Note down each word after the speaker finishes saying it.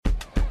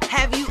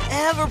Have you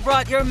ever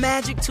brought your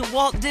magic to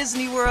Walt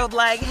Disney World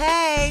like,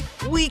 hey,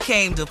 we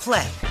came to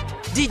play?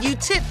 Did you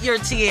tip your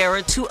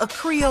tiara to a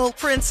Creole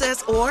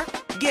princess or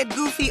get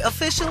goofy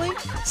officially?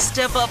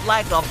 Step up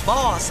like a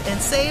boss and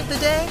save the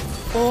day?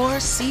 Or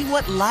see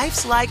what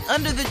life's like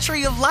under the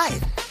tree of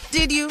life?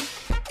 Did you?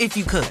 If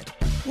you could.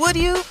 Would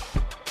you?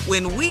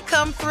 When we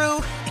come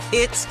through,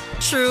 it's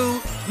true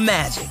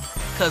magic.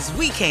 'Cause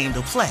we came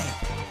to play.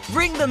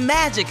 Bring the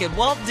magic at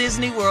Walt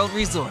Disney World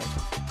Resort.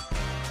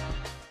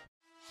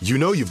 You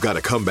know you've got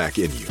a comeback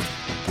in you.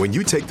 When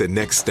you take the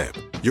next step,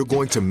 you're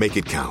going to make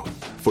it count.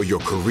 For your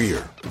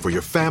career, for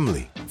your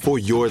family, for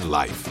your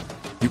life.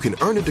 You can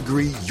earn a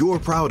degree you're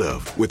proud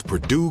of with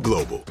Purdue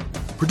Global.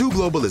 Purdue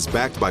Global is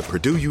backed by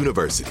Purdue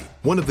University,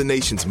 one of the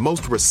nation's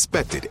most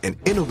respected and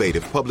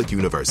innovative public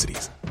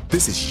universities.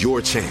 This is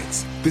your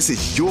chance. This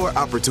is your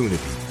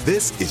opportunity.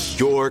 This is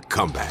your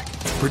comeback.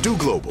 Purdue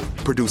Global,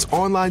 Purdue's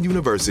online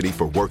university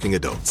for working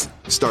adults.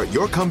 Start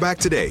your comeback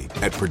today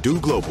at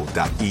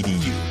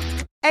purdueglobal.edu.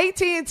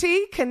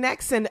 AT&T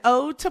connects an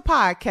ode to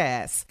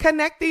podcasts.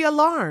 Connect the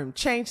alarm.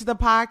 Change the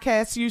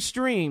podcast you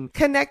stream.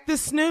 Connect the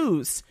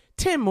snooze.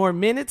 10 more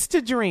minutes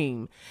to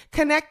dream.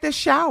 Connect the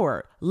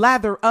shower.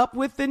 Lather up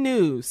with the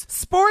news.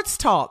 Sports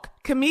talk,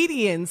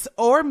 comedians,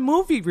 or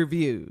movie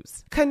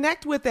reviews.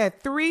 Connect with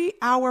that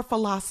 3-hour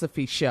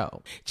philosophy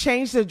show.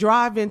 Change the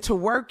drive into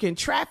work in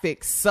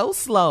traffic so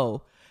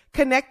slow.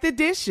 Connect the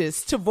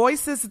dishes to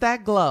voices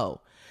that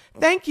glow.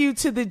 Thank you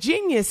to the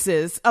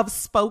geniuses of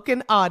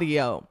spoken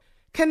audio.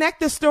 Connect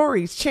the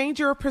stories, change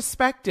your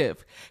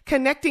perspective.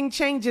 Connecting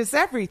changes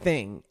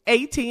everything.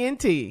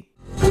 AT&T.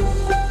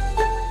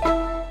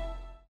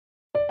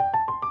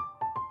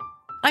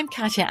 I'm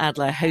Katya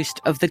Adler, host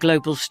of The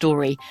Global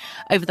Story.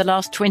 Over the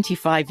last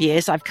 25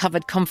 years, I've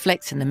covered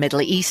conflicts in the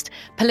Middle East,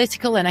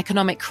 political and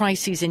economic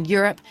crises in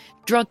Europe,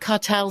 drug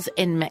cartels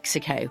in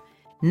Mexico.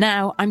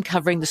 Now I'm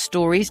covering the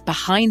stories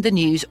behind the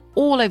news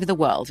all over the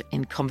world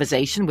in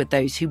conversation with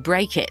those who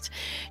break it.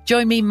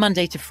 Join me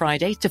Monday to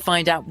Friday to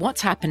find out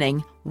what's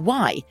happening,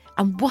 why,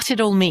 and what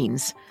it all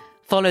means.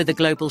 Follow The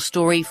Global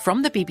Story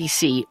from the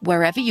BBC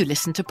wherever you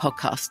listen to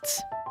podcasts.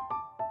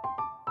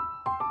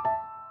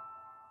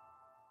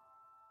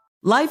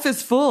 Life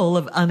is full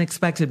of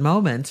unexpected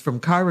moments, from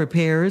car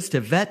repairs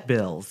to vet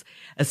bills.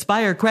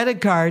 Aspire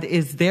Credit Card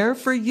is there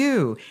for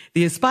you.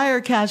 The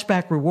Aspire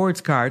Cashback Rewards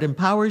Card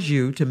empowers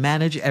you to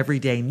manage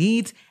everyday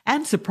needs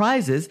and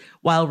surprises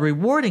while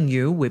rewarding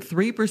you with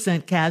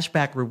 3%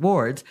 cashback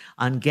rewards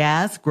on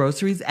gas,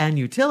 groceries, and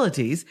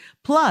utilities,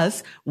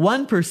 plus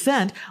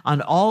 1%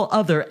 on all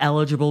other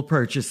eligible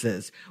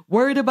purchases.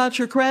 Worried about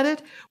your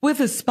credit? With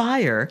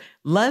Aspire,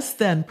 less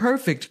than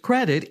perfect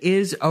credit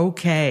is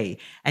okay,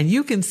 and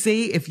you can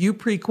see if you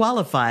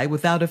pre-qualify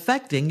without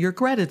affecting your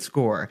credit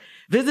score.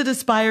 Visit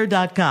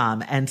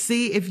Aspire.com and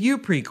see if you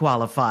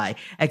pre-qualify.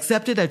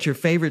 Accepted at your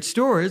favorite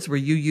stores where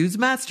you use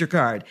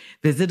MasterCard.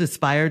 Visit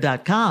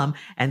Aspire.com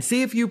and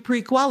see if you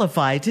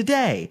pre-qualify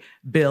today.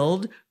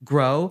 Build,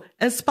 grow,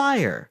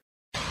 aspire.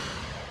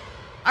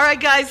 All right,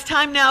 guys,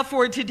 time now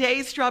for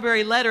today's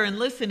Strawberry Letter. And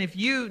listen, if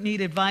you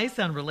need advice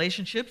on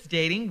relationships,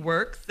 dating,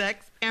 work,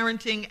 sex,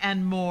 parenting,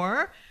 and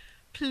more,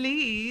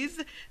 please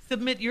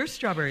submit your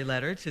Strawberry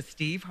Letter to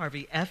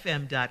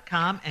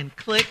steveharveyfm.com and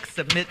click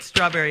Submit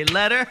Strawberry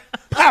Letter.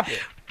 Pop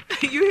it.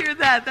 You hear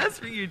that? That's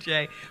for you,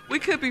 Jay. We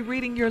could be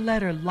reading your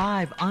letter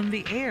live on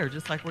the air,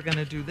 just like we're going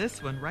to do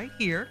this one right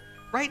here,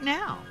 right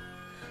now.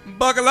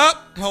 Buckle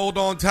up. Hold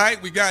on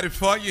tight. We got it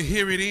for you.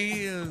 Here it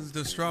is,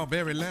 the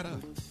Strawberry Letter.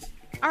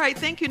 All right,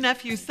 thank you,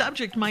 nephew.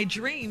 Subject: my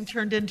dream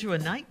turned into a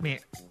nightmare.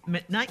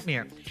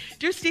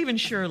 Dear Stephen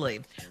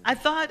Shirley, I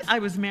thought I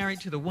was married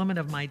to the woman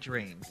of my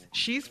dreams.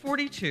 She's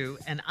 42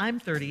 and I'm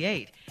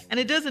 38. And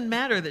it doesn't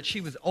matter that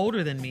she was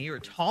older than me or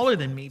taller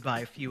than me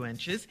by a few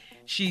inches.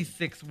 She's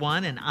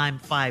 6'1" and I'm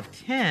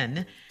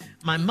 5'10".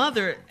 My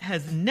mother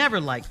has never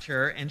liked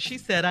her, and she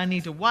said I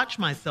need to watch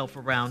myself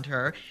around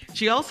her.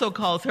 She also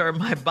calls her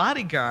my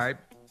bodyguard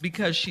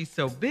because she's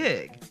so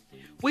big.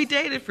 We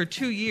dated for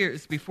 2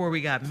 years before we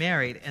got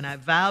married, and I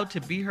vowed to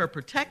be her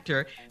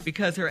protector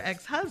because her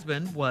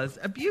ex-husband was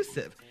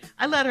abusive.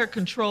 I let her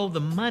control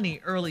the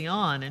money early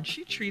on, and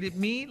she treated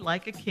me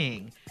like a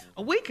king.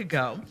 A week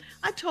ago,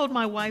 I told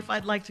my wife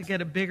I'd like to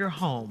get a bigger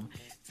home.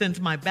 Since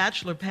my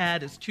bachelor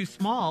pad is too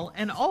small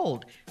and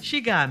old,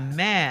 she got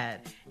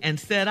mad and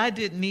said I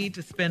didn't need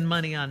to spend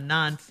money on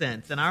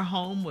nonsense, and our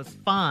home was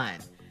fine.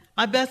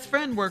 My best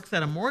friend works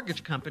at a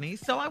mortgage company,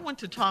 so I went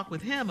to talk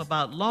with him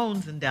about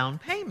loans and down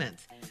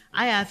payments.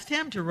 I asked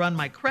him to run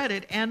my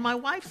credit and my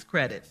wife's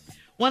credit.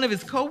 One of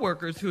his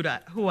coworkers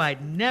who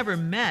I'd never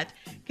met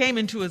came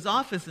into his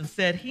office and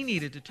said he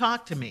needed to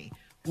talk to me.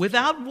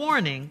 Without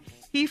warning,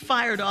 he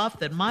fired off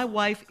that my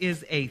wife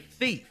is a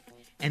thief,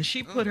 and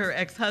she put her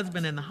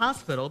ex-husband in the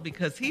hospital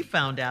because he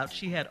found out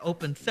she had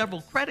opened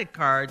several credit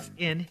cards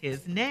in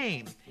his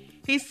name.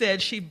 He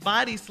said she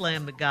body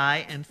slammed the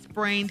guy and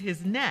sprained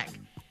his neck.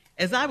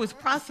 As I was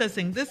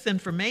processing this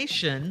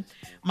information,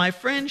 my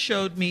friend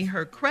showed me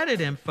her credit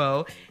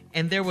info,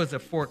 And there was a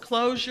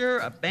foreclosure,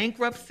 a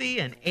bankruptcy,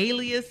 an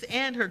alias,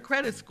 and her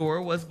credit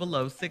score was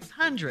below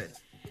 600.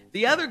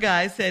 The other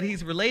guy said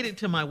he's related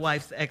to my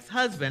wife's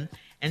ex-husband,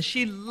 and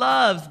she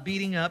loves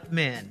beating up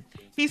men.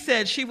 He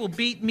said she will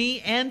beat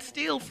me and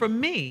steal from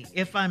me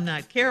if I'm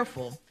not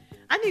careful.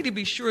 I need to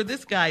be sure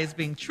this guy is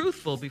being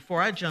truthful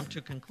before I jump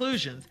to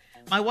conclusions.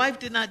 My wife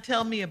did not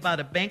tell me about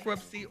a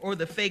bankruptcy or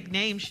the fake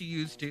name she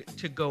used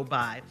to go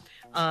by.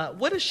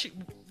 What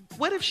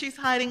if she's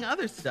hiding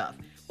other stuff?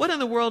 What in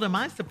the world am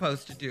I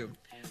supposed to do?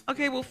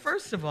 Okay, well,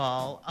 first of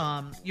all,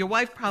 your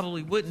wife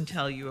probably wouldn't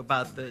tell you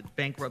about the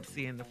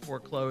bankruptcy and the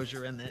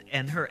foreclosure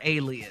and her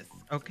alias,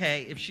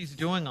 okay, if she's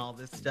doing all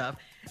this stuff.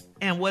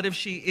 And what if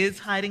she is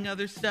hiding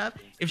other stuff?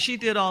 If she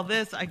did all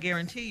this, I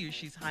guarantee you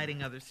she's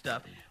hiding other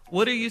stuff.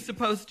 What are you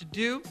supposed to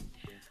do?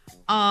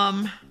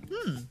 A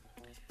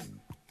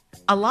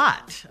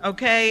lot,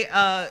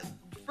 okay?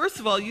 First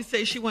of all, you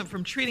say she went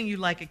from treating you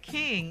like a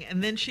king,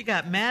 and then she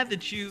got mad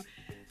that you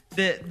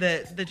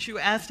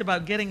asked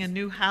about getting a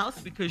new house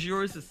because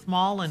yours is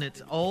small and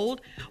it's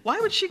old. Why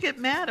would she get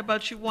mad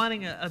about you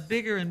wanting a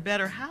bigger and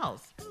better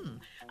house?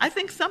 I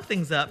think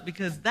something's up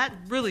because that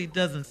really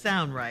doesn't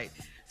sound right.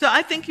 So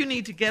I think you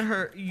need to get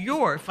her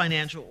your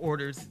financial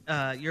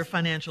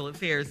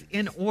affairs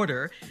in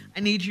order. I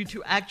need you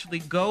to actually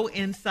go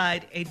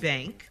inside a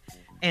bank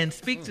and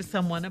speak to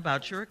someone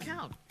about your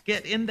account.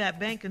 Get in that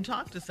bank and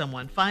talk to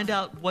someone. Find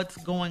out what's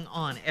going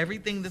on,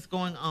 everything that's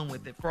going on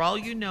with it. For all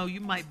you know,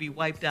 you might be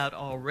wiped out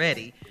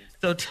already.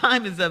 So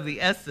time is of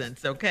the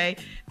essence, okay?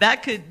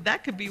 That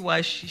could be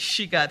why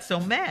she got so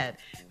mad.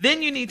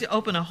 Then you need to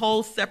open a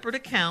whole separate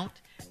account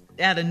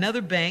at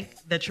another bank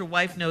that your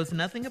wife knows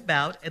nothing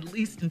about, at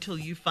least until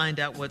you find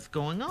out what's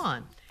going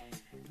on.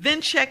 Then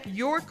check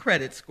your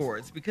credit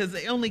scores because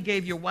they only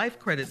gave your wife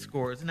credit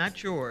scores,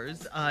 not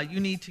yours. You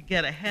need to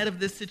get ahead of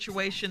this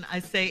situation, I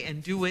say,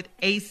 and do it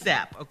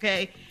ASAP,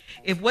 okay?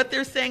 If what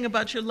they're saying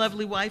about your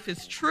lovely wife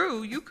is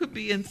true, you could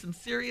be in some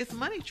serious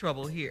money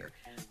trouble here.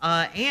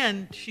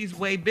 And she's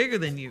way bigger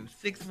than you,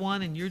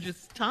 6'1", and you're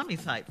just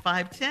Tommy's height,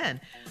 5'10".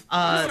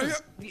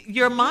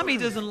 Your mommy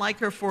doesn't like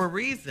her for a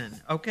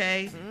reason,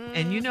 okay?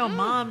 And you know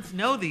moms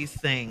know these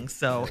things,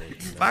 so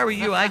if I were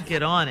you, I'd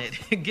get on it.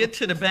 Get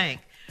to the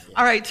bank.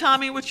 All right,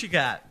 Tommy, what you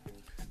got?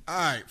 All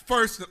right,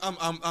 first,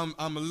 I'm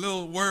a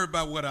little worried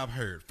about what I've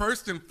heard.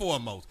 First and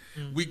foremost,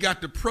 we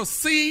got to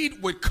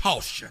proceed with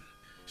caution.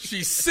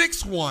 She's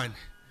 6'1",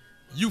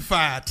 you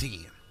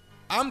 5'10".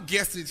 I'm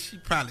guessing she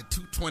probably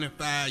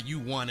 225, you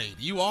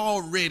 180. You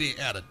already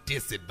at a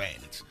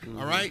disadvantage,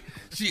 all right?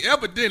 She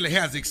evidently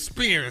has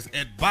experience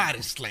at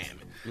body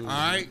slamming, all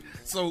right?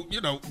 So,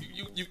 you know,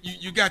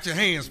 you got your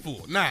hands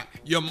full. Now,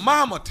 your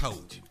mama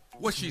told you.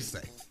 What she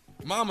say?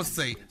 Mama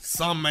say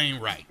something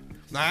ain't right.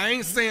 Now, I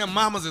ain't saying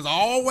mamas is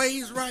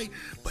always right,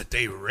 but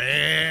they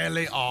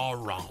rarely are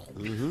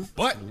wrong.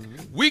 But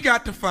we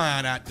got to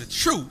find out the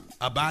truth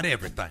about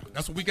everything.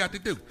 That's what we got to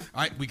do.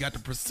 All right, we got to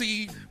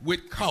proceed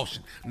with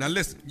caution. Now,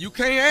 listen, you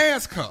can't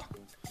ask her.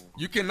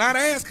 You cannot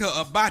ask her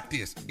about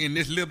this in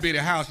this little bitty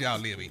house y'all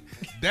live in.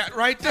 That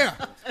right there.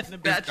 The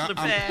bachelor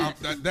pad.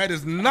 That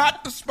is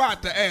not the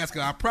spot to ask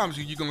her. I promise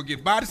you, you're going to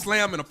get body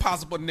slammed and a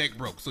possible neck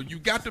broke. So you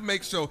got to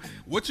make sure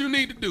what you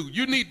need to do,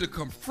 you need to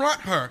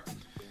confront her.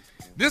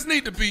 This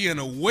need to be in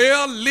a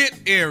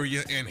well-lit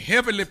area and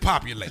heavily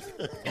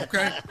populated,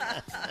 okay?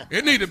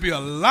 It need to be a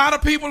lot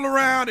of people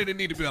around and it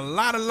need to be a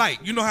lot of light.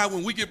 You know how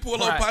when we get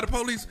pulled over by the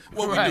police,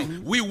 what we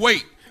do? We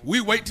wait.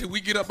 We wait till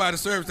we get up by the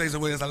service station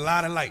where there's a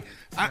lot of light.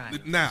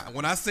 Now,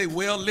 when I say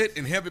well-lit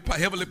and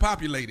heavily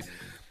populated,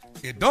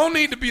 it don't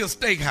need to be a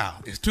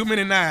steakhouse. There's too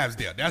many knives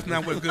there. That's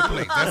not a good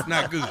place. That's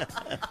not good.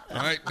 All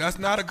right? That's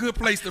not a good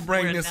place to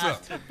bring this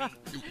up.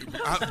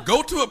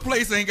 Go to a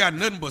place that ain't got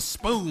nothing but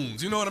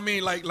spoons. You know what I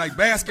mean? Like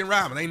Baskin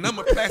Robbins. Ain't nothing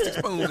but plastic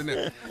spoons in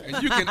there.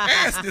 And you can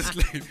ask this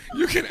lady.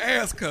 You can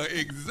ask her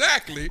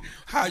exactly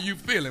how you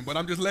feeling. But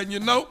I'm just letting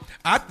you know,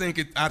 I think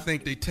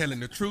they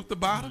telling the truth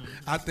about her.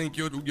 I think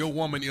your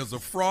woman is a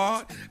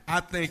fraud.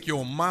 I think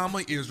your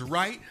mama is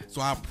right. So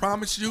I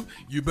promise you,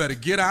 you better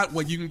get out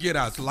what you can get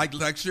out. So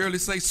like Shirley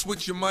say,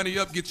 switch your money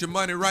up, get your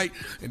money right,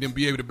 and then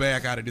be able to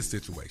back out of this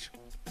situation.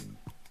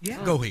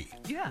 Yeah. Go ahead.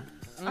 Yeah.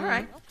 All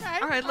right. Okay.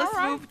 All right, let's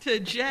move to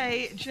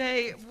Jay.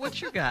 Jay,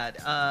 what you got?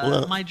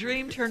 My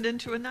dream turned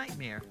into a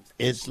nightmare.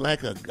 It's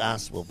like a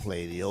gospel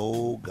play, the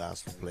old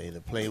gospel play.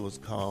 The play was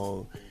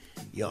called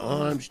Your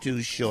Arms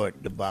Too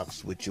Short to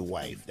Box with Your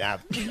Wife. I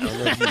don't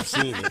know if you've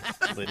seen it,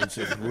 but it's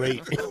a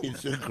great.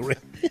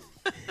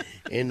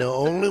 And the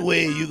only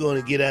way you're going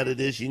to get out of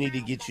this, you need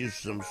to get you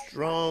some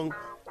strong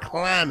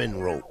climbing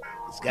rope.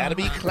 It's got to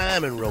be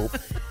climbing rope,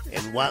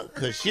 and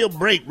because she'll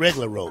break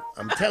regular rope.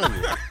 I'm telling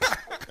you.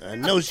 I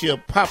know she'll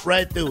pop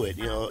right through it.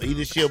 You know,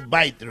 either she'll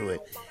bite through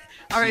it.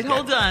 All right,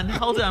 hold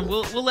on.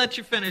 We'll let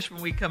you finish when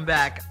we come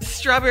back.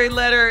 Strawberry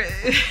Letter,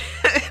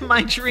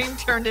 my dream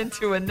turned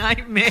into a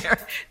nightmare.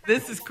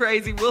 This is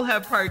crazy. We'll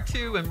have part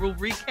 2, and we'll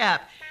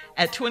recap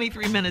at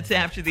 23 minutes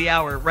after the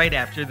hour, right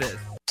after this.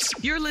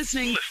 You're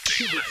listening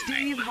to the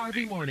Steve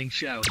Harvey Morning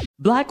Show.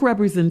 Black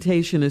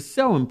representation is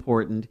so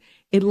important.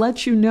 It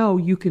lets you know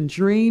you can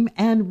dream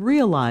and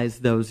realize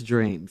those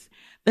dreams.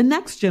 The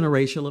next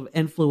generation of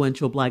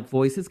influential Black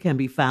voices can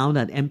be found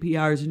on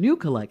NPR's new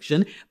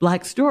collection,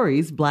 Black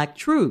Stories, Black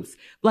Truths.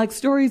 Black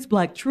Stories,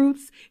 Black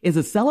Truths is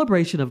a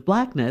celebration of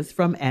Blackness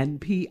from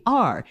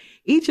NPR.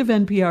 Each of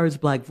NPR's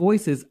Black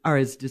voices are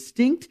as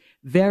distinct,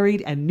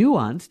 varied, and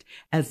nuanced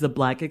as the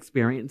Black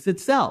experience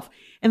itself.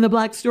 In the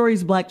Black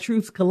Stories, Black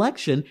Truths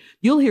collection,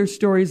 you'll hear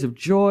stories of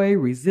joy,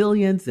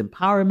 resilience,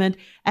 empowerment,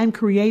 and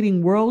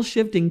creating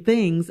world-shifting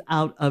things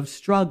out of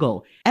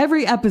struggle.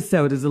 Every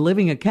episode is a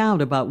living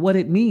account about what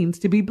it means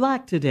to be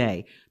Black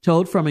today,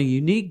 told from a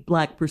unique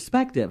Black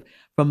perspective.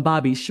 From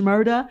Bobby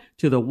Shmurda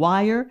to The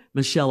Wire,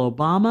 Michelle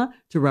Obama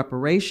to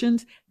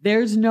reparations,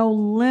 there's no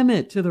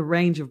limit to the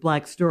range of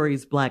Black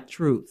Stories, Black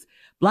Truths.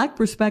 Black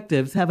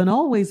perspectives haven't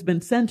always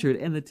been centered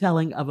in the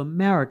telling of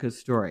America's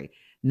story.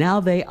 Now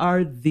they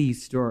are the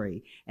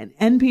story. In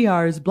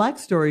NPR's Black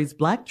Stories,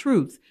 Black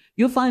Truths,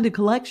 you'll find a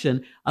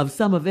collection of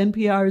some of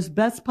NPR's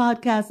best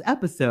podcast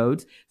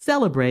episodes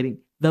celebrating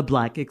the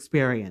Black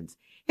experience.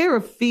 Hear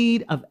a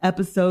feed of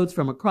episodes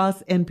from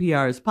across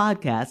NPR's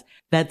podcasts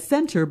that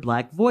center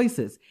Black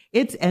voices.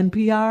 It's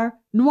NPR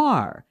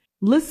Noir.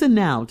 Listen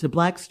now to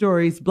Black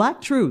Stories, Black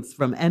Truths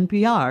from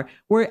NPR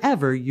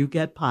wherever you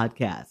get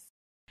podcasts.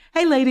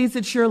 Hey ladies,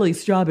 it's Shirley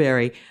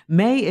Strawberry.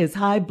 May is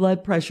High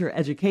Blood Pressure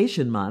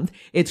Education Month.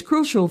 It's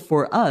crucial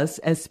for us,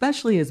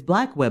 especially as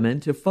Black women,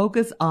 to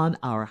focus on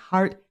our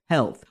heart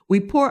health. We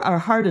pour our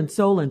heart and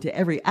soul into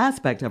every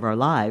aspect of our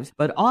lives,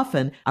 but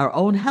often our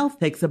own health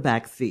takes a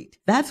back seat.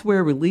 That's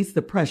where Release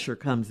the Pressure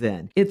comes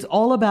in. It's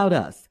all about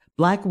us.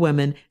 Black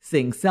women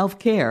seeing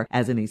self-care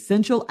as an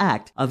essential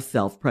act of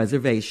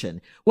self-preservation.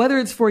 Whether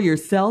it's for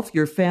yourself,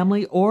 your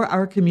family, or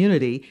our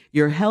community,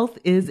 your health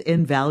is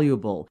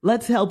invaluable.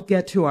 Let's help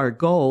get to our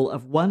goal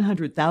of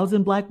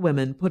 100,000 Black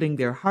women putting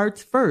their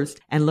hearts first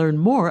and learn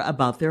more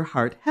about their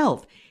heart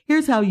health.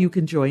 Here's how you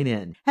can join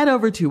in. Head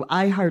over to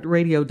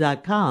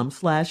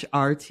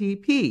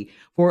iHeartRadio.com/RTP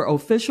for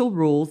official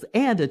rules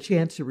and a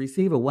chance to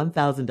receive a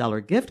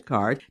 $1,000 gift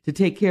card to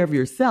take care of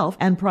yourself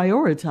and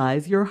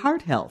prioritize your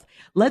heart health.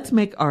 Let's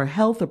make our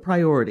health a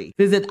priority.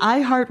 Visit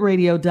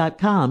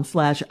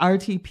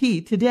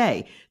iHeartRadio.com/RTP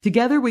today.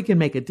 Together we can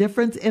make a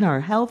difference in our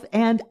health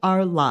and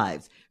our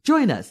lives.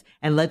 Join us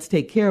and let's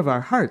take care of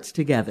our hearts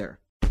together.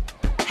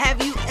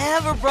 Have you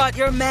ever brought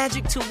your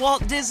magic to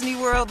Walt Disney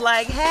World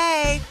like,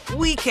 hey,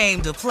 we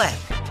came to play?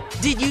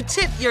 Did you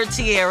tip your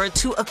tiara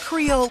to a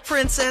Creole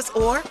princess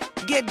or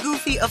get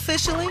goofy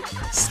officially?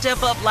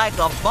 Step up like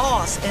a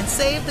boss and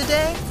save the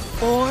day?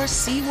 Or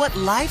see what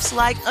life's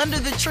like under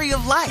the tree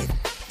of life?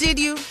 Did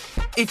you?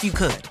 If you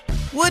could.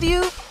 Would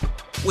you?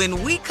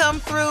 When we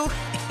come through,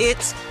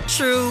 it's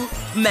true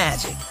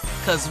magic.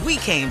 'Cause we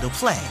came to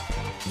play.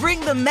 Bring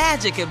the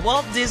magic at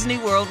Walt Disney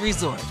World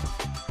Resort.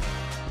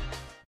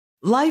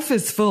 Life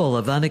is full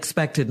of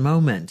unexpected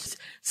moments,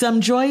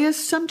 some joyous,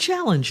 some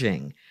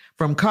challenging.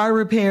 From car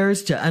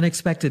repairs to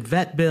unexpected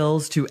vet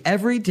bills to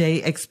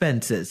everyday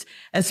expenses,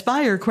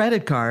 Aspire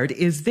Credit Card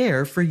is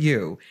there for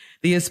you.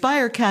 The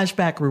Aspire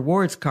Cashback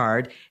Rewards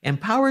Card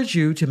empowers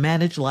you to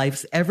manage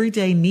life's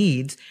everyday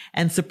needs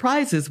and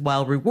surprises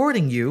while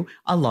rewarding you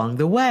along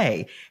the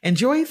way.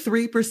 Enjoy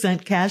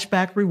 3%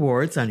 cashback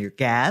rewards on your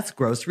gas,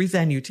 groceries,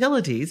 and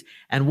utilities,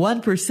 and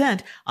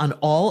 1% on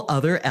all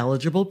other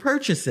eligible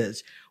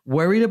purchases.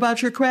 Worried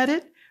about your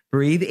credit?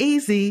 Breathe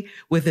easy.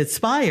 With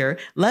Aspire,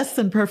 less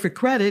than perfect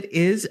credit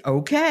is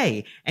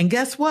okay. And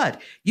guess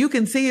what? You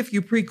can see if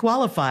you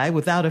pre-qualify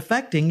without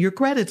affecting your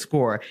credit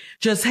score.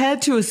 Just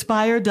head to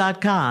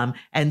Aspire.com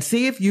and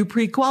see if you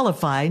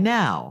pre-qualify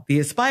now. The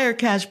Aspire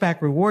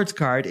Cashback Rewards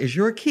Card is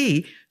your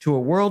key to a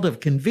world of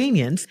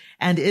convenience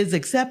and is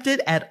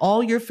accepted at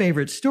all your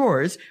favorite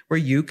stores where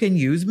you can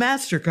use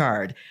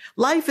MasterCard.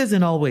 Life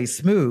isn't always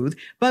smooth,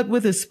 but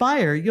with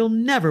Aspire, you'll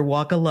never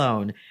walk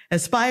alone.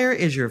 Aspire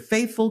is your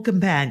faithful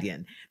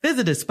companion.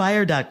 Visit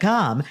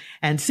Aspire.com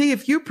and see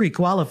if you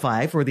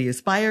pre-qualify for the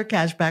Aspire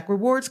Cashback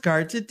Rewards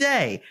Card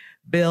today.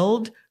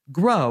 Build,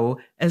 grow,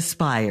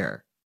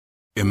 Aspire.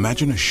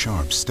 Imagine a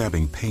sharp,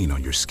 stabbing pain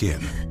on your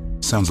skin.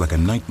 Sounds like a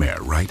nightmare,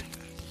 right?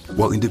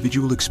 While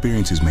individual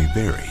experiences may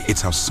vary,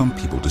 it's how some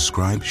people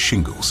describe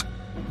shingles.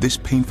 This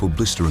painful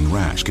blistering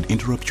rash could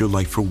interrupt your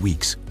life for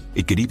weeks.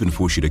 It could even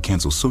force you to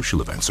cancel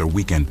social events or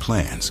weekend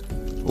plans.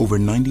 Over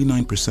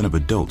 99% of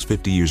adults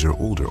 50 years or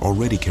older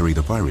already carry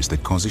the virus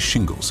that causes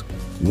shingles.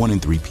 1 in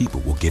 3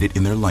 people will get it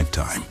in their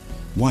lifetime.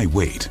 Why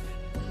wait?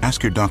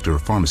 Ask your doctor or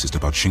pharmacist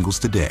about shingles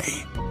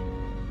today.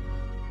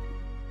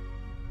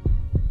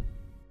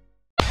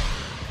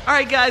 All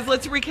right, guys,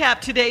 let's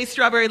recap today's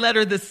Strawberry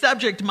Letter. The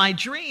subject, my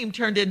dream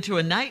turned into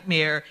a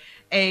nightmare.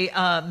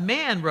 A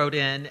man wrote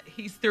in.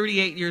 He's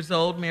 38 years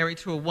old, married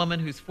to a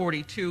woman who's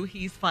 42.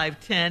 He's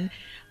 5'10".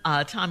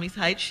 Tommy's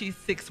height. She's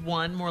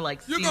 6'1", more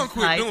like You're Steve's going to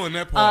quit height. doing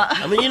that part.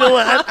 I mean, you know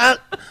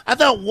what? I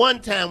thought one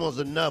time was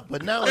enough,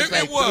 but now it's It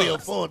like was. 3 or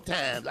 4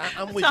 times.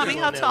 I'm with Tommy, you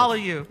how on that tall one.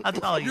 are you? How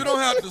tall are you? You don't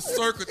have to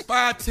circle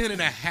 5'10"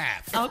 and a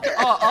half. Okay.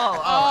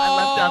 I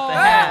left out the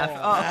half.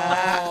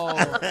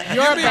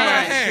 You're Give me my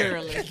bad, hand.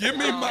 Shirley. Give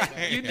me my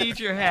hand. You need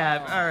your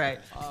half. All right.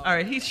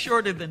 He's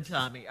shorter than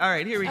Tommy. All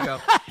right, here we go.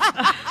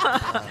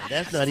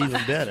 That's not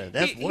even better.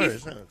 That's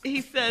worse, huh?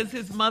 He says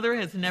his mother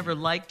has never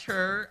liked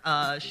her.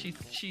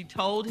 She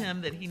told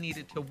him that he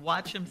needed to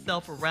watch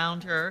himself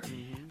around her.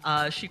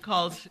 She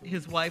calls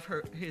his wife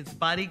his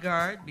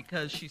bodyguard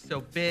because she's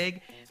so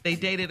big. They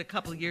dated a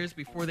couple of years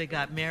before they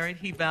got married.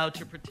 He vowed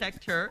to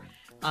protect her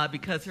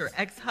because her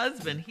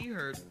ex-husband, he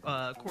heard,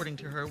 according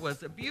to her,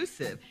 was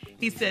abusive.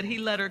 He said he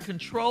let her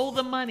control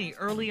the money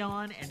early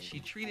on, and she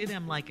treated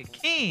him like a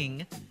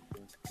king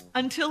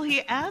until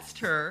he asked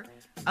her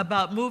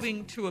about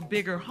moving to a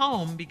bigger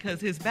home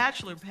because his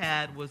bachelor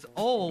pad was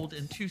old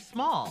and too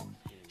small.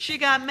 She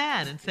got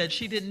mad and said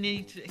he didn't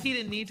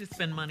need to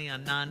spend money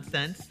on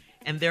nonsense,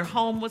 and their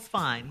home was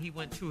fine. He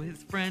went to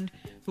his friend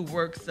who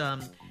works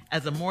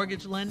as a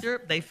mortgage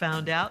lender. They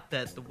found out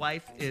that the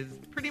wife is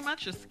pretty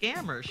much a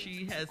scammer.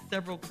 She has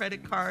several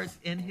credit cards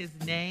in his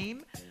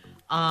name.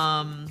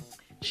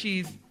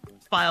 She's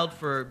filed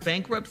for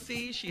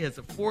bankruptcy. She has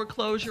a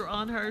foreclosure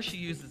on her. She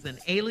uses an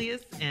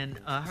alias, and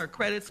her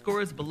credit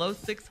score is below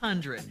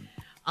 600.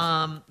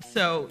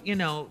 So,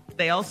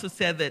 they also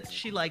said that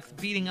she likes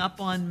beating up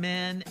on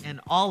men and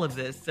all of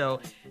this.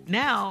 So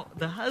now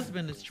the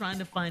husband is trying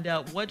to find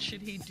out what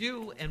should he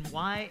do and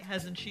why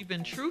hasn't she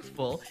been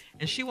truthful?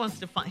 And he wants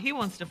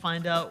to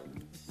find out,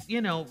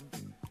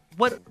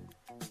 what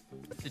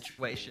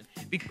situation,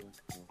 because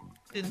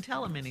he didn't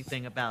tell him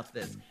anything about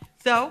this.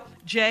 So,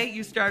 Jay,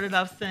 you started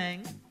off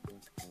saying?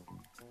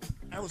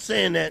 I was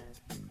saying that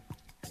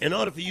in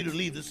order for you to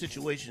leave the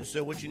situation,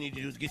 sir, what you need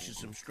to do is get you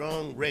some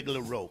strong,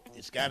 regular rope.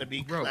 It's got to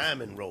be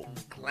climbing rope.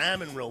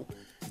 Climbing rope.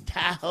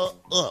 Tie her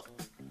up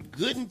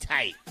good and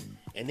tight,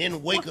 and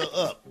then wake her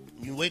up.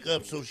 You wake her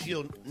up so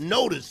she'll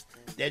notice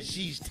that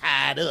she's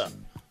tied up,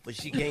 but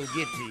she can't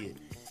get to you.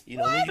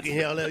 Then you can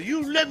hear her,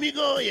 you let me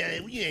go. Yeah,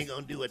 you ain't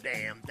going to do a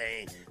damn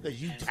thing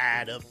because you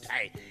tied up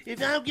tight.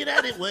 If I don't get out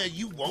of it, well,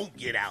 you won't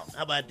get out.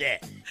 How about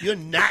that? You're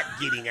not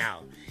getting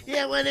out.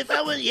 Yeah, well, if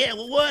I was, yeah,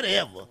 well,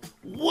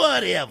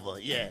 whatever.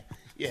 Yeah,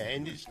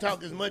 and just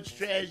talk as much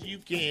trash as you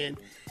can,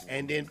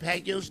 and then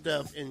pack your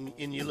stuff in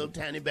your little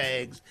tiny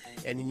bags,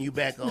 and then you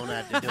back on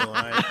out the door, all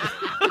right?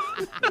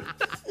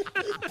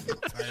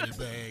 Tiny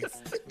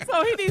bags.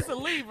 So he needs to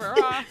leave her,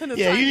 huh?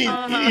 Yeah, you need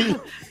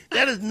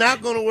that is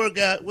not going to work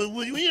out. When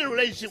you're in a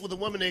relationship with a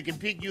woman that can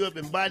pick you up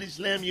and body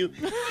slam you,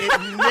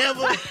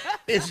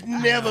 it's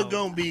never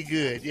going to be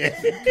good. Yeah.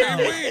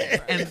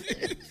 And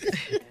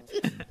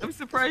I'm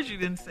surprised you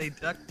didn't say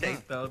duct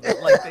tape, though.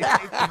 Like they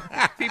say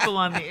to people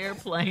on the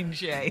airplane,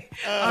 Jay.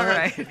 All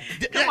right.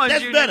 Come on,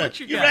 that's Junior, better. what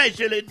you got? You're right,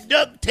 Shirley.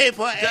 Duct tape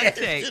her Duct ass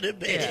tape. to the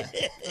bed.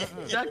 Yeah.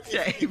 Duct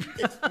tape.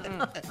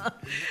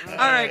 All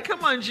right,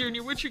 come on,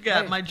 Junior. What you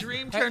got? Hey. My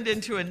dream turned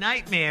into a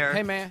nightmare.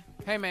 Hey, man.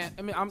 I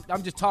mean,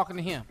 I'm just talking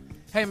to him.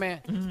 Hey, man,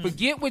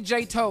 forget what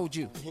Jay told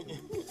you.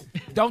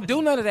 Don't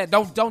do none of that.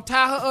 Don't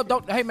tie her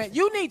up. Hey, man,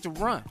 you need to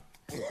run.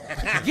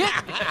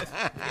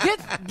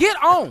 Get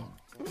on.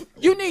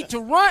 You need to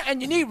run,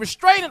 and you need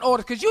restraining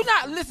orders because you're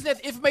not listening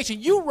to the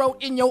information you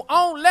wrote in your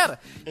own letter.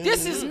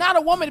 This is not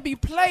a woman to be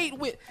played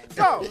with.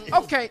 Go.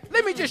 Okay,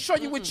 let me just show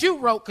you what you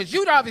wrote because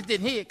you obviously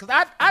didn't hear it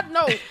because I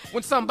know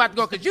when something's about to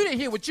go because you didn't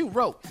hear what you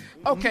wrote.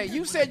 Okay,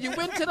 you said you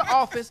went to the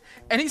office,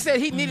 and he said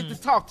he needed to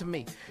talk to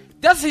me.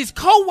 That's his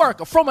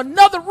co-worker from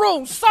another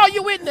room saw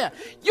you in there.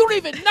 You don't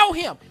even know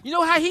him. You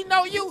know how he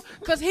know you?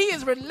 Because he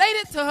is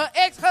related to her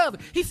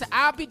ex-husband. He said,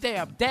 I'll be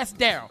damned. That's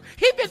Daryl.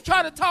 He been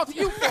trying to talk to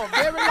you for a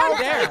very long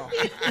time.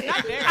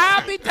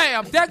 I'll be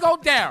damned. There go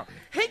Daryl.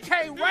 He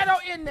came right on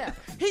in there.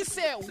 He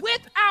said,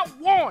 without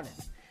warning,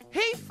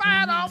 he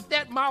found out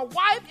that my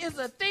wife is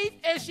a thief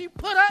and she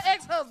put her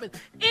ex-husband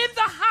in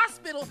the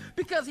hospital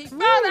because he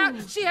found out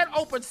she had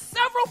opened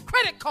several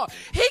credit cards.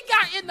 He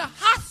got in the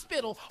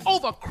hospital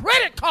over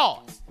credit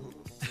cards.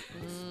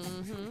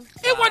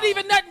 It wasn't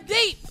even nothing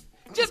deep.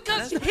 Just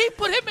because he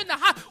put him in the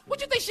hospital.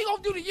 What you think she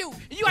gonna do to you?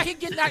 And you out here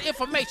getting that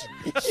information.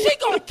 She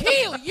gonna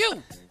kill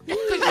you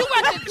because you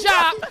got the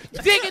job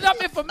digging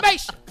up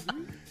information.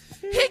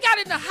 He got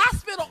in the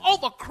hospital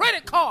over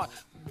credit card.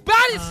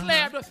 Body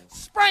slammed her,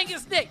 sprang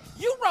his neck.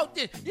 You wrote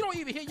this. You don't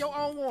even hear your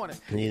own warning.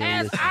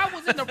 As I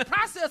was in the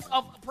process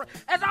of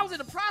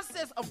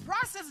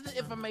processing the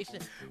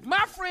information,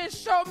 my friend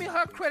showed me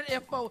her credit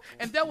info,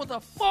 and there was a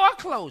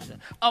foreclosure,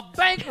 a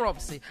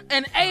bankruptcy,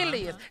 an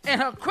alias,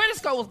 and her credit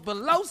score was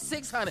below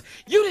 600.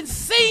 You didn't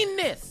seen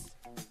this.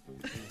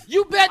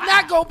 You better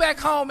not go back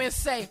home and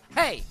say,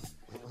 hey,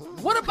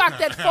 what about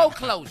that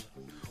foreclosure?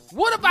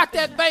 What about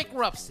that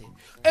bankruptcy?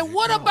 And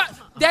what about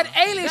that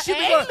alias? Your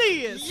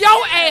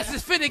ass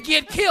is finna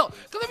get killed.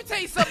 Because let me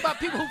tell you something about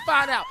people who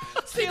find out.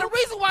 See, the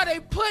reason why they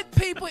put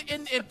people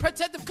in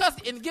protective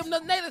custody and give them the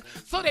natives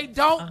so they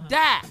don't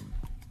die.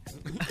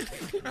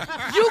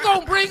 You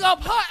gonna bring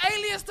up her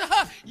alias to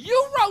her?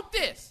 You wrote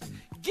this.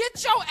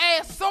 Get your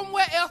ass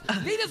somewhere else.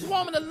 Leave this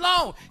woman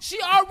alone. She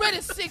already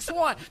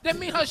 6'1". That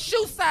means her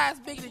shoe size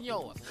bigger than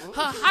yours.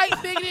 Her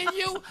height bigger than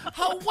you.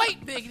 Her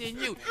weight bigger than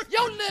you.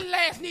 Your little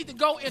ass need to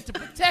go into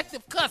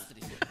protective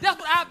custody. That's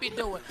what I be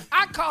doing.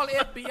 I call the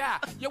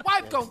FBI. Your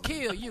wife gonna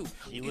kill you.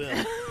 She will.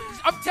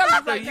 I'm telling you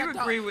right So you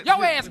now, agree with- your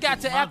with- ass with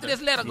got your to, after mother.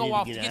 this letter You go need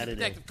off, to to get get out of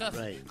protective there.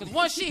 custody. Right. Because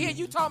once she hear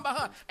you talking about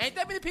her, ain't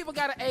that many people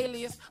got an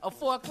alias, a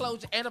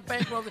foreclosure, and a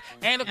bankruptcy,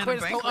 and a And a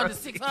credit score under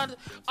bankruptcy. 600?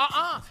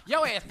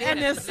 Your ass dead.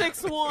 And then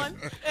 6'1".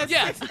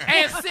 Yeah,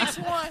 and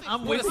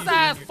 6'1" with a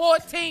size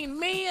 14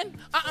 men.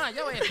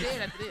 Your ass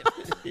dead after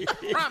this.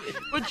 Promise.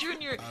 But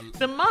Junior,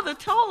 the mother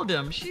told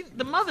him.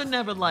 The mother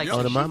never liked Oh,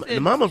 her. the She mama, said-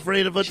 the mama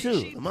afraid of her too.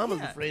 she- The mama's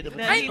yeah. afraid of her.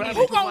 That Hey, he Probably- who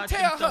needed to gonna watch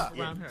tell himself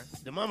her? around her.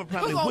 The mama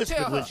probably gonna whispered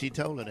tell when her? she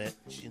told her that.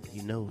 She'll Who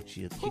kill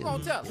gonna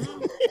her. tell her?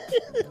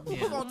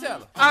 Who gonna tell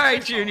her? All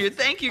right, Junior.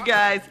 Thank you,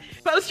 guys.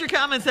 Post your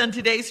comments on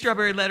today's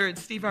Strawberry Letter at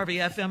Steve Harvey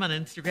FM on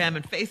Instagram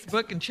and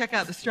Facebook, and check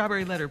out the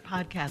Strawberry Letter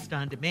podcast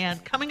on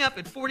demand. Coming up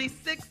at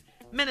 46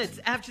 minutes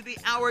after the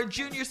hour,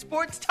 Junior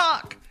Sports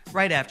Talk.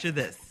 Right after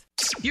this.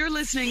 You're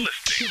listening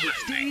to the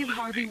Steve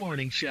Harvey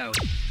Morning Show.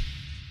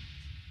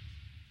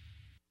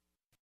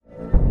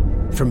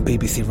 From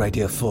BBC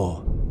Radio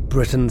 4,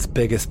 Britain's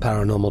biggest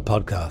paranormal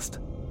podcast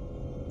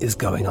is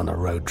going on a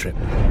road trip.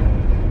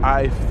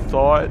 I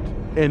thought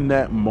in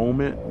that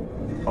moment,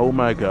 oh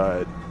my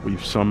God,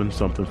 we've summoned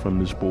something from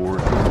this board.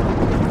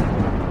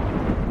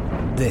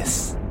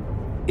 This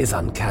is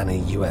Uncanny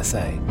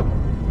USA.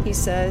 He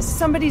says,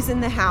 somebody's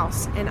in the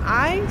house, and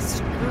I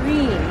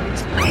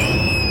screamed.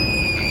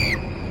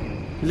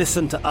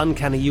 Listen to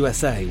Uncanny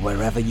USA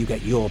wherever you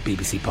get your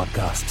BBC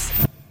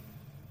podcasts,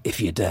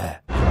 if you dare.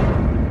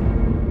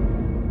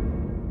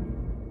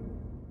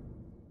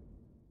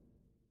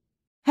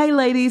 Hey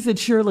ladies,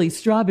 it's Shirley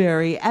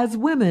Strawberry. As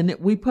women,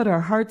 we put our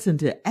hearts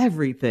into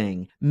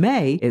everything.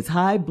 May is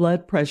High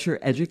Blood Pressure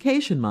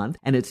Education Month,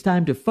 and it's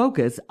time to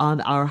focus on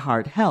our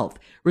heart health.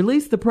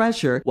 Release the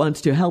Pressure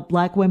wants to help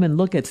Black women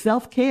look at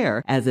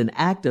self-care as an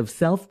act of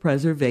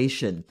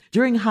self-preservation.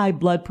 During High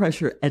Blood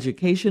Pressure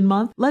Education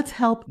Month, let's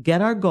help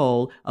get our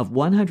goal of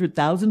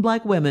 100,000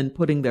 Black women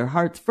putting their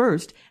hearts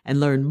first and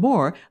learn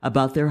more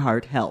about their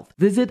heart health.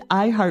 Visit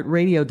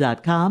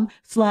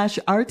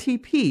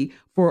iHeartRadio.com/RTP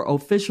for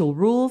official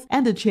rules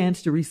and a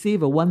chance to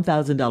receive a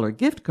 $1,000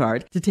 gift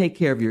card to take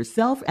care of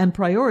yourself and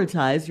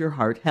prioritize your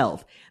heart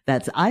health.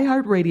 That's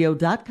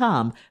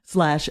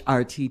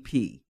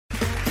iHeartRadio.com/RTP.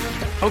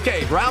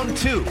 Okay, round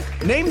two.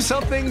 Name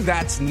something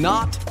that's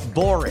not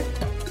boring.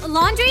 A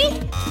laundry?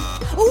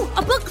 Ooh,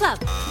 a book club.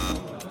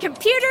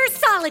 Computer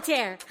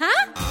solitaire,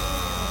 huh?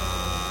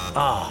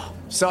 Ah,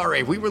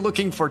 sorry, we were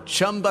looking for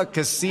Chumba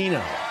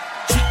Casino.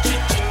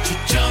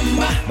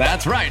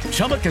 That's right.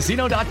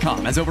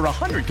 ChumbaCasino.com has over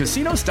 100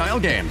 casino-style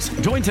games.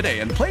 Join today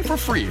and play for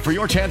free for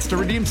your chance to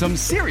redeem some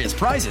serious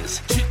prizes.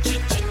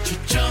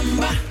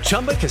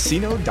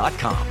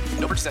 ChumbaCasino.com.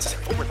 No purchase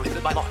necessary. Void where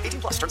prohibited by law.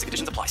 18+ terms and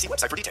conditions apply. See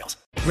website for details.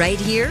 Right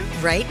here,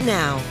 right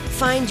now.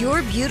 Find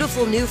your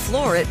beautiful new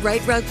floor at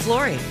Right Rug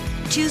Flooring.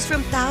 Choose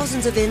from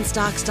thousands of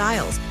in-stock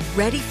styles,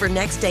 ready for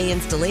next day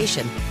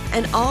installation,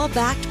 and all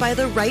backed by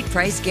the right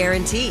price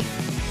guarantee.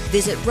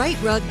 Visit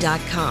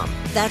rightrug.com.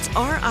 That's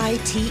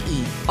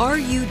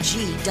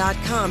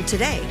RITERUG.com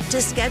today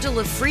to schedule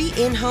a free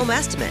in-home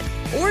estimate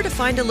or to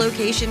find a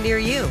location near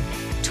you.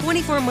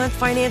 24-month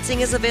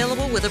financing is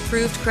available with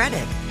approved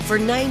credit. For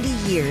 90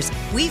 years,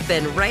 we've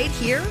been right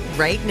here,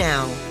 right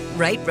now.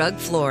 Right Rug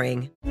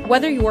Flooring.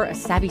 Whether you're a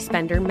savvy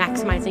spender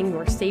maximizing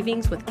your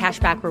savings with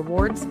cashback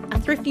rewards, a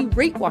thrifty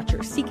rate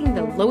watcher seeking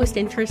the lowest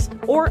interest,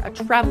 or a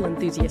travel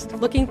enthusiast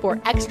looking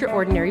for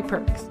extraordinary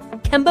perks,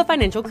 Kemba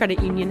Financial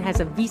Credit Union has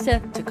a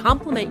visa to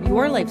complement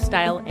your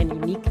lifestyle and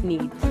unique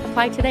needs.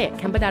 Apply today at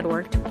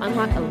Kemba.org to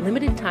unlock a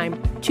limited time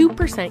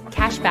 2%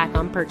 cash back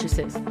on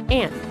purchases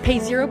and pay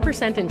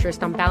 0%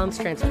 interest on balance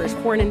transfers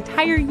for an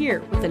entire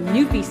year with a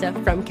new visa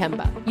from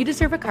Kemba. You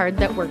deserve a card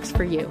that works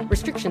for you.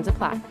 Restrictions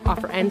apply.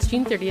 Offer ends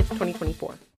June 30th, 2024.